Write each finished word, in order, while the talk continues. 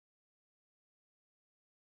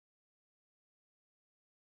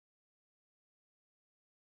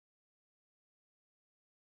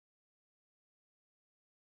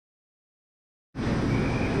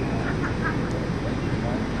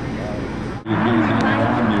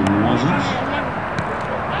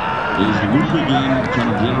Is Luke again trying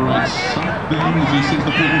to generate something as he sees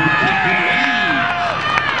the football kick in the lead.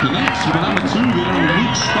 Connects with the number 2 there, and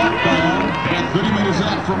Luke Stockdale about 30 metres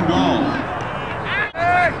out from goal.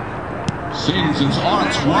 Sends it's on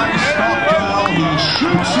its way, Stockdale, he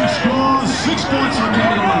shoots, he scores, 6 points for the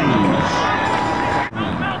Kangaroos.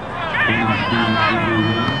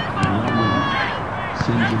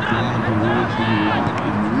 Sends it down towards the right.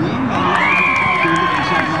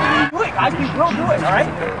 Do it, guys, we will do it, alright?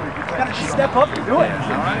 We've got to step up and do it.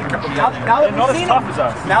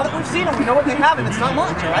 Now that we've seen them, we know what they have, and it's not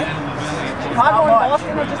much, alright? Chicago and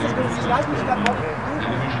Boston are just as good as these guys, we just got to go.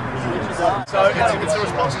 So it's a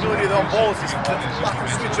responsibility of the on-balls to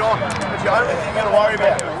switch on. If you're only thing you've got to worry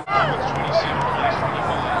about.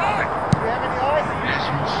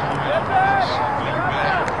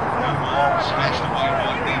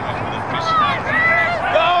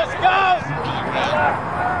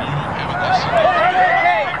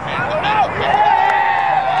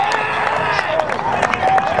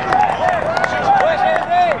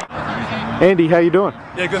 Andy, how you doing?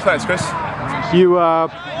 Yeah, good, thanks, Chris.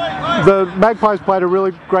 The Magpies played a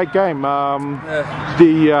really great game.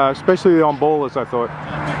 Especially the on-ballers, I thought.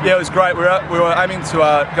 Yeah, it was great. We were aiming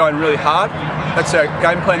to go in really hard. That's our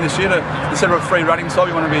game plan this year. Instead of a free running side,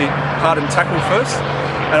 we want to be hard and tackle first.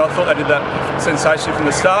 And I thought they did that sensationally from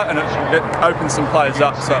the start, and it opened some players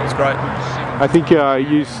up, so it was great. I think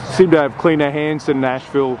you seem to have cleaner hands than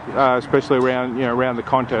Nashville, especially around the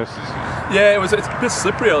contests. Yeah, it's a bit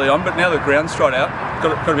slippery early on, but now the ground's dried out.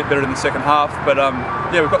 Got a bit better in the second half, but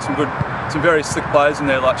yeah, we've got some very slick players in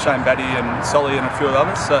there like Shane Batty and Solly and a few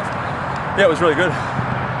others. So yeah, it was really good.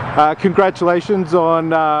 Congratulations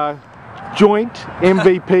on joint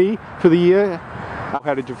MVP for the year.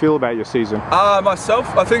 How did you feel about your season?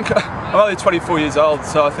 Myself, I think I'm only 24 years old,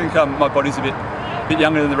 so I think my body's a bit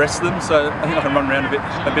younger than the rest of them, so I think I can run around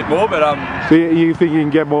a bit more. But so you think you can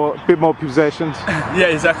get a bit more possessions? Yeah,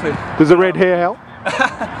 exactly. Does the red hair help?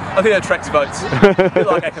 I think it attracts votes. A bit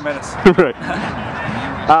like Ackermanis. Right.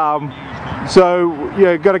 So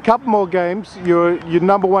yeah, got a couple more games. You're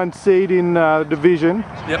number 1 seed in the division.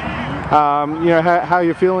 Yep. How are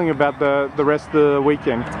you feeling about the rest of the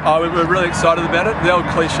weekend? We're really excited about it. The old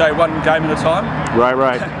cliche, one game at a time.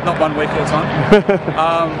 Right. Not 1 week at a time.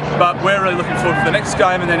 But we're really looking forward to the next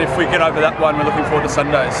game, and then if we get over that one, we're looking forward to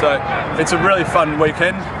Sunday. So it's a really fun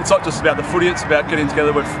weekend. It's not just about the footy, it's about getting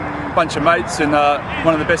together with a bunch of mates in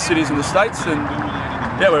one of the best cities in the States, and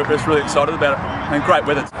yeah, we're just really excited about it. And great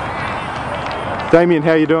weather. Damien,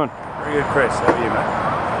 how you doing? Very good, Chris. How are you, mate?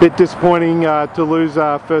 Bit disappointing to lose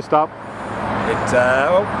first up.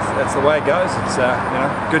 Well, that's the way it goes. It's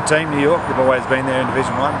good team, New York. They've always been there in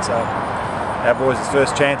Division 1, so our boys'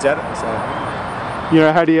 first chance at it. So,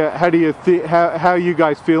 how are you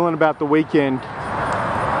guys feeling about the weekend?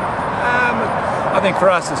 I think for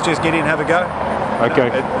us, it's just get in, have a go. Okay.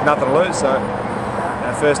 Nothing to lose, so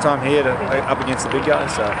first time here up against the big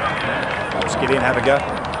guys, so just get in, have a go.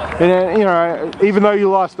 And even though you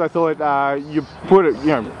lost, I thought you put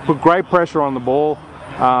great pressure on the ball.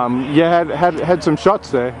 You had some shots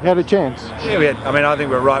there. You had a chance. Yeah, we had. I think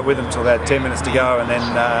we were right with them until about 10 minutes to go, and then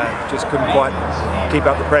just couldn't quite keep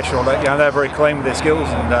up the pressure. Although they were very clean with their skills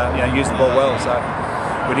and used the ball well. So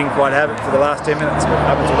we didn't quite have it for the last 10 minutes, but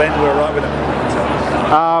up until then we were right with them. So.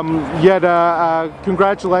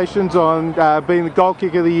 Congratulations on being the goal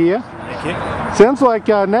kicker of the year. Thank you. Sounds like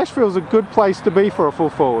Nashville's a good place to be for a full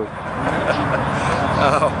forward.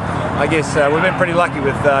 I guess we've been pretty lucky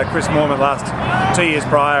with Chris Moorman last 2 years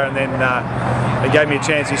prior, and then they gave me a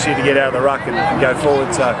chance this year to get out of the ruck and go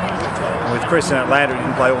forward. So with Chris in Atlanta, he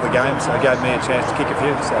didn't play all the games, so he gave me a chance to kick a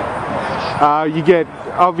few. So you get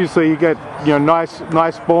nice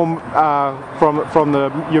ball from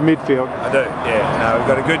your midfield. I do, yeah. No, we've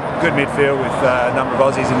got a good midfield with a number of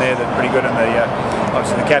Aussies in there that are pretty good, and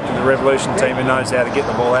obviously the captain of the Revolution team who knows how to get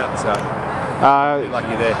the ball out. So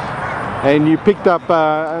lucky there. And you picked up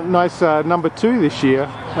a nice number 2 this year,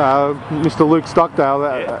 Mr. Luke Stockdale.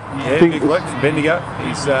 Yeah, big Luke from Bendigo.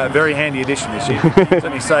 He's a very handy addition this year.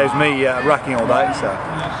 Certainly saves me rucking all day. So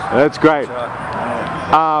that's great.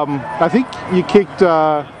 I think you kicked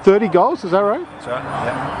 30 goals. Is that right? That's right.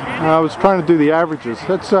 Yeah. I was trying to do the averages.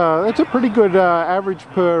 That's a pretty good average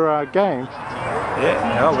per game.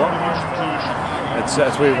 Yeah. Well, that's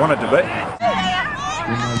where we want it to be.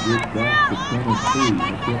 Then I get back to Tennessee. I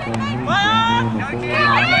kept on me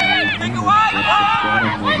down there in the forward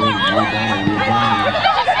line.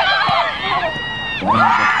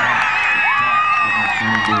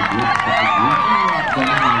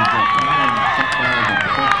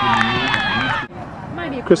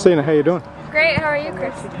 Christina, how you doing? Great, how are you,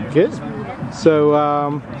 Chris? Good. So,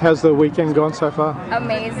 how's the weekend gone so far?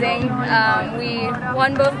 Amazing. We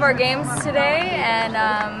won both of our games today, and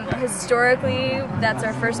historically, that's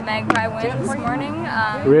our first Magpie win this morning.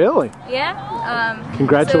 Really? Yeah.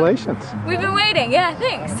 Congratulations. So we've been waiting. Yeah,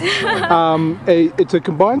 thanks. It's a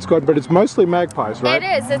combined squad, but it's mostly Magpies, right?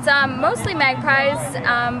 It is. It's mostly Magpies,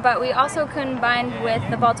 but we also combined with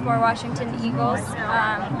the Baltimore-Washington Eagles.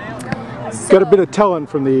 Got a bit of talent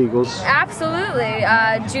from the Eagles. Absolutely.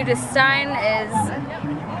 Judith Stein is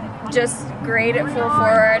just great at full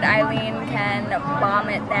forward. Eileen can bomb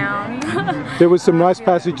it down. There was some nice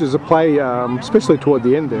passages of play, especially toward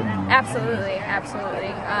the end there. Absolutely,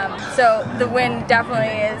 absolutely. So the win definitely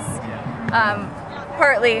is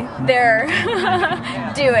partly their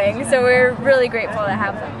doing. So we're really grateful to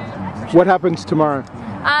have them. What happens tomorrow?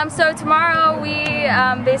 So tomorrow we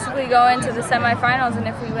basically go into the semifinals, and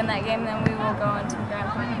if we win that game, then we will go into the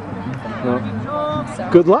grand final. Well, so,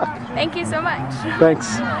 good luck. Thank you so much.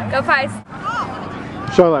 Thanks. Go Pies.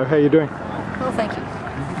 Shiloh, how you doing? Well, thank you.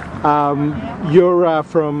 You're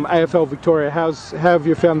from AFL Victoria. How have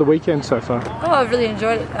you found the weekend so far? Oh, I've really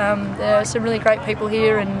enjoyed it. There are some really great people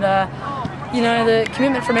here, and you know, the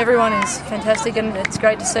commitment from everyone is fantastic, and it's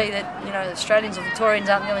great to see that, you know, Australians or Victorians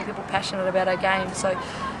aren't the only people passionate about our game. So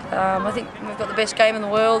I think we've got the best game in the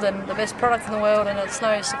world and the best product in the world, and it's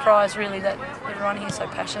no surprise really that everyone here is so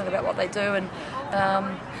passionate about what they do. And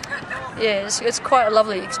yeah, it's quite a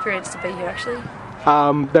lovely experience to be here actually.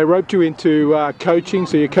 They roped you into coaching,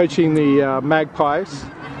 so you're coaching the Magpies,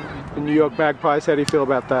 the New York Magpies. How do you feel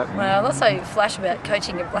about that? Well, I'm not so flash about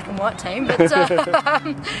coaching a black and white team, but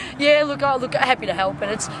yeah, look, happy to help, and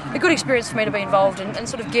it's a good experience for me to be involved and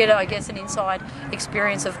sort of get, I guess, an inside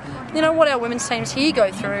experience of, you know, what our women's teams here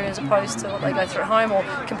go through as opposed to what they go through at home, or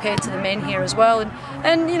compared to the men here as well.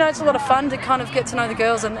 And you know, it's a lot of fun to kind of get to know the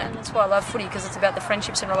girls, and that's why I love footy, because it's about the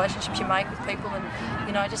friendships and relationships you make with people, and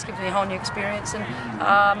you know, it just gives me a whole new experience. And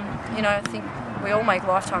you know, I think we all make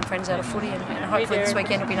lifetime friends out of footy, and hopefully this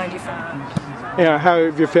weekend will be no different. Yeah, how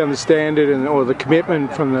have you found the standard and or the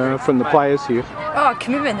commitment from the players here? Oh,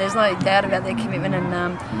 commitment! There's no doubt about their commitment,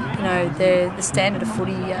 and you know, the standard of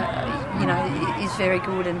footy, you know, is very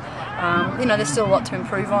good, and you know, there's still a lot to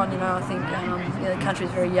improve on. You know, I think you know, the country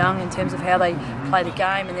is very young in terms of how they play the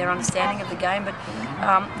game and their understanding of the game, but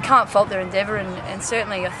can't fault their endeavour, and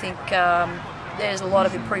certainly I think. There's a lot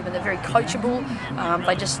of improvement. They're very coachable.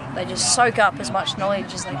 They just soak up as much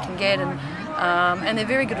knowledge as they can get, and they're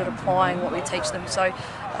very good at applying what we teach them. So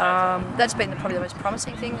that's been probably the most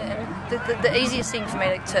promising thing, and the easiest thing for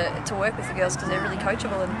me to work with the girls, because they're really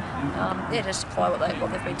coachable, and yeah, just apply what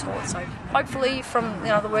they've been taught. So hopefully from, you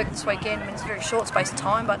know, the work this weekend, I mean, it's a very short space of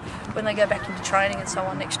time, but when they go back into training and so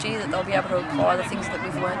on next year, that they'll be able to apply the things that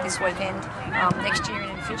we've learned this weekend next year and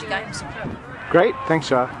in future games. Great, thanks,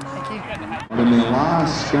 Shah. Thank you. In their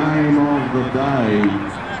last game of the day,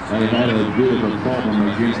 they had a bit of a problem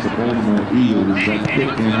against the Baltimore Eagles that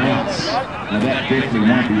kicked them out. Now that definitely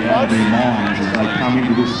won't be out of their minds as they come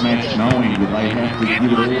into this match knowing that they have to give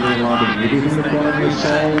it all their love and everything they've got on their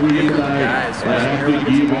soul here today. They have to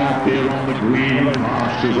give out there on the green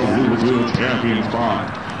pastures of World Champions Park.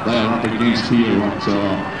 They are up against here at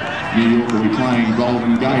New York will be playing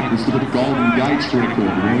Golden Gate. Let's look at Golden Gate's record.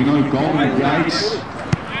 Well, we know Golden Gates,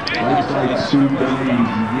 they played 2 games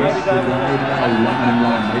yesterday. They are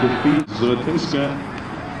 1-1. They defeat Zertiska.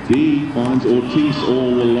 D finds Ortiz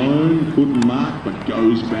all alone. Couldn't mark, but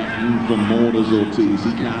goes back in for Mortars Ortiz.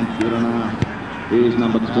 He can't get enough. Here's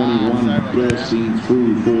number 21 bursting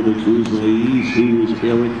through for the Grizzlies, who is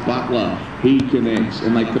Eric Butler. He connects,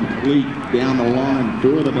 and they complete down the line,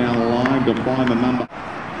 further down the line to find the number.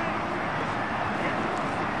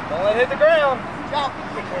 Don't let it hit the ground. Jump.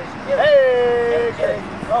 Hey!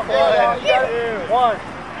 Go for it. 1,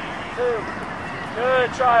 2. Good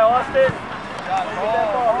try, Austin. Got the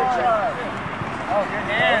ball. Good try. Oh, good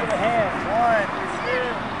hands. Good hands. 1, 2,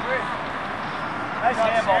 3. Nice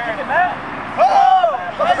handball. Kick it back. Oh!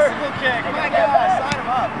 Bicycle kick. Oh my God. Sign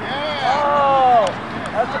him up. Yeah. Oh!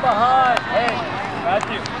 That's the behind. Hey, got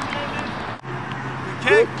you.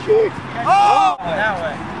 Good kick. Oh! That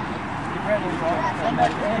way. Good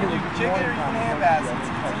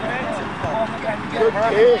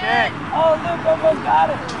kick. Oh, Luke almost got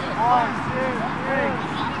it. 1, 2,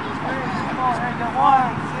 3. Come on, Hank.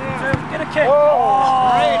 1, 2. Get a kick.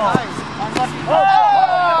 Oh, great. Nice.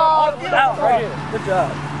 Oh! Right here. Good job.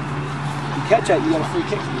 You catch that, you got a free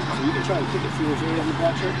kick. So you can try to kick it through his area in the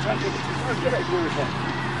black shirt. Try to kick it through. Get it through his head.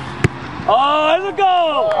 Oh, there's a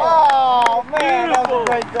goal! Oh, man. Beautiful. That was a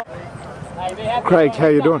great goal. Craig, how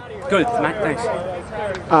you doing? Good, mate, thanks.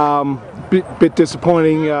 bit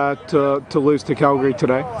disappointing to lose to Calgary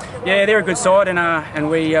today. Yeah, they're a good side, and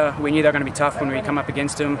we knew they were going to be tough when we come up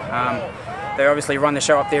against them. They obviously run the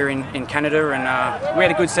show up there in Canada, and we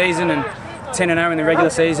had a good season and 10-0 in the regular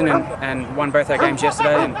season, and won both our games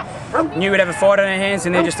yesterday, and knew we'd have a fight on our hands,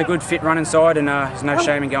 and they're just a good fit running side, and there's no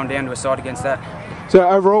shame in going down to a side against that. So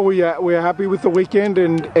overall, we are happy with the weekend,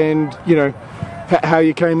 and you know how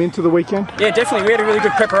you came into the weekend. Yeah, definitely. We had a really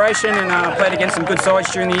good preparation and played against some good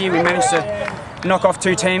sides during the year. We managed to knock off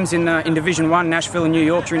 2 teams in Division 1, Nashville and New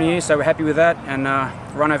York during the year, so we're happy with that, and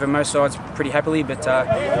run over most sides pretty happily, but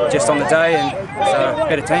just on the day, and it's a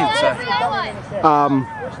better team. So.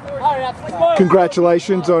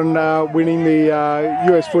 Congratulations on winning the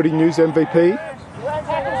US Footy News MVP.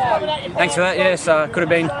 Thanks for that. Yes, could have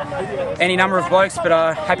been any number of blokes, but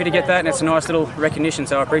happy to get that, and it's a nice little recognition,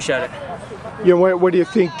 so I appreciate it. You know, what do you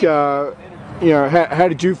think? You know, how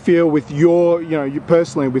did you feel with your, you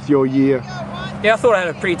personally with your year? Yeah, I thought I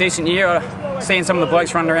had a pretty decent year. Seeing some of the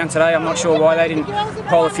blokes running around today, I'm not sure why they didn't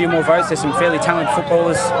poll a few more votes. There's some fairly talented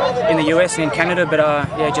footballers in the US and in Canada, but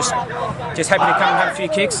yeah, just happy to come and have a few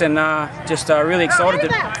kicks, and just really excited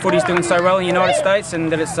that footy's doing so well in the United States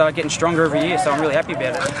and that it's getting stronger every year. So I'm really happy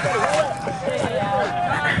about it.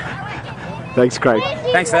 Thanks, Craig.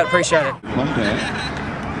 Thanks for that. Appreciate it. Contact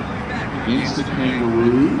against the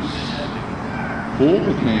Kangaroos, for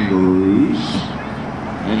the Kangaroos,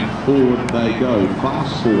 and forward they go.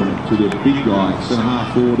 Fast forward to the big guy,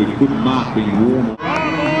 centre-half forward, who couldn't mark, being warm.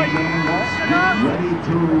 Ready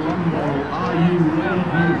to rumble. Are you ready?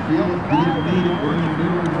 Do you feel it? Do you need it? We're in the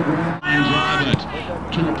middle of the ground. Drive it.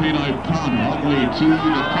 Torpedo pun all the way to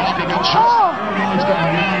the crocodile shot. Everyone's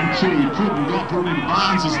going down to couldn't go for it.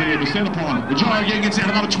 Barnes is there to set upon it. The Joe again gets out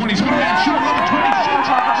another 20. He's going to shoot another 20.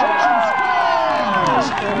 Shoots and scores.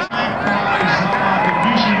 Magpies are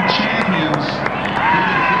division champions for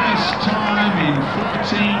the first time in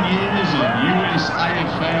 14 years of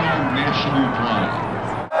USAFL National play.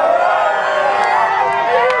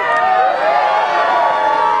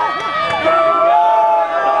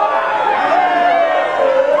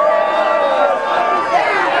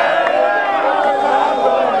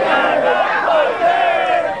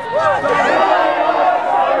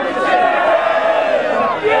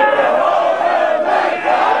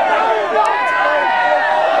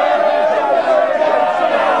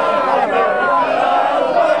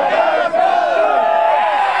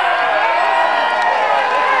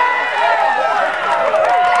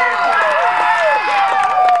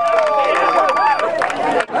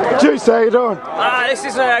 How you doing? This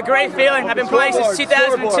is a great feeling. I've been playing since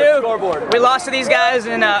 2002. We lost to these guys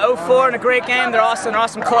in 2004 in a great game. They're also an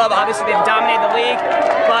awesome club. Obviously, they've dominated the league.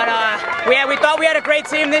 But we thought we had a great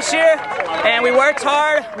team this year, and we worked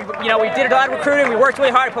hard. We did a lot of recruiting. We worked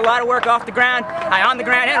really hard, put a lot of work off the ground, on the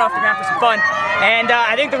ground and off the ground for some fun. And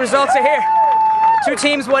I think the results are here. 2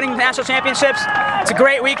 teams winning national championships. It's a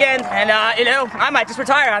great weekend, and I might just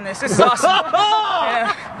retire on this. This is awesome.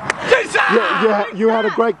 Yeah, you had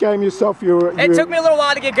a great game yourself. It took me a little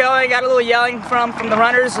while to get going. Got a little yelling from the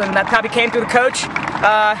runners, and that probably came through the coach.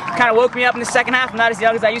 Kind of woke me up in the second half. I'm not as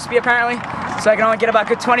young as I used to be apparently, so I can only get about a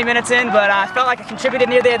good 20 minutes in. But I felt like I contributed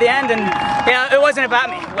near there at the end, and it wasn't about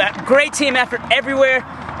me. Great team effort everywhere,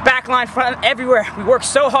 back line, front, everywhere. We worked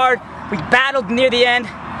so hard. We battled near the end.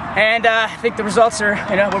 And I think the results are,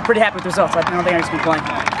 we're pretty happy with the results. I don't think I'm just going to be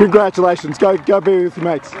playing. Congratulations. Go be with your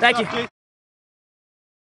mates. Thank you.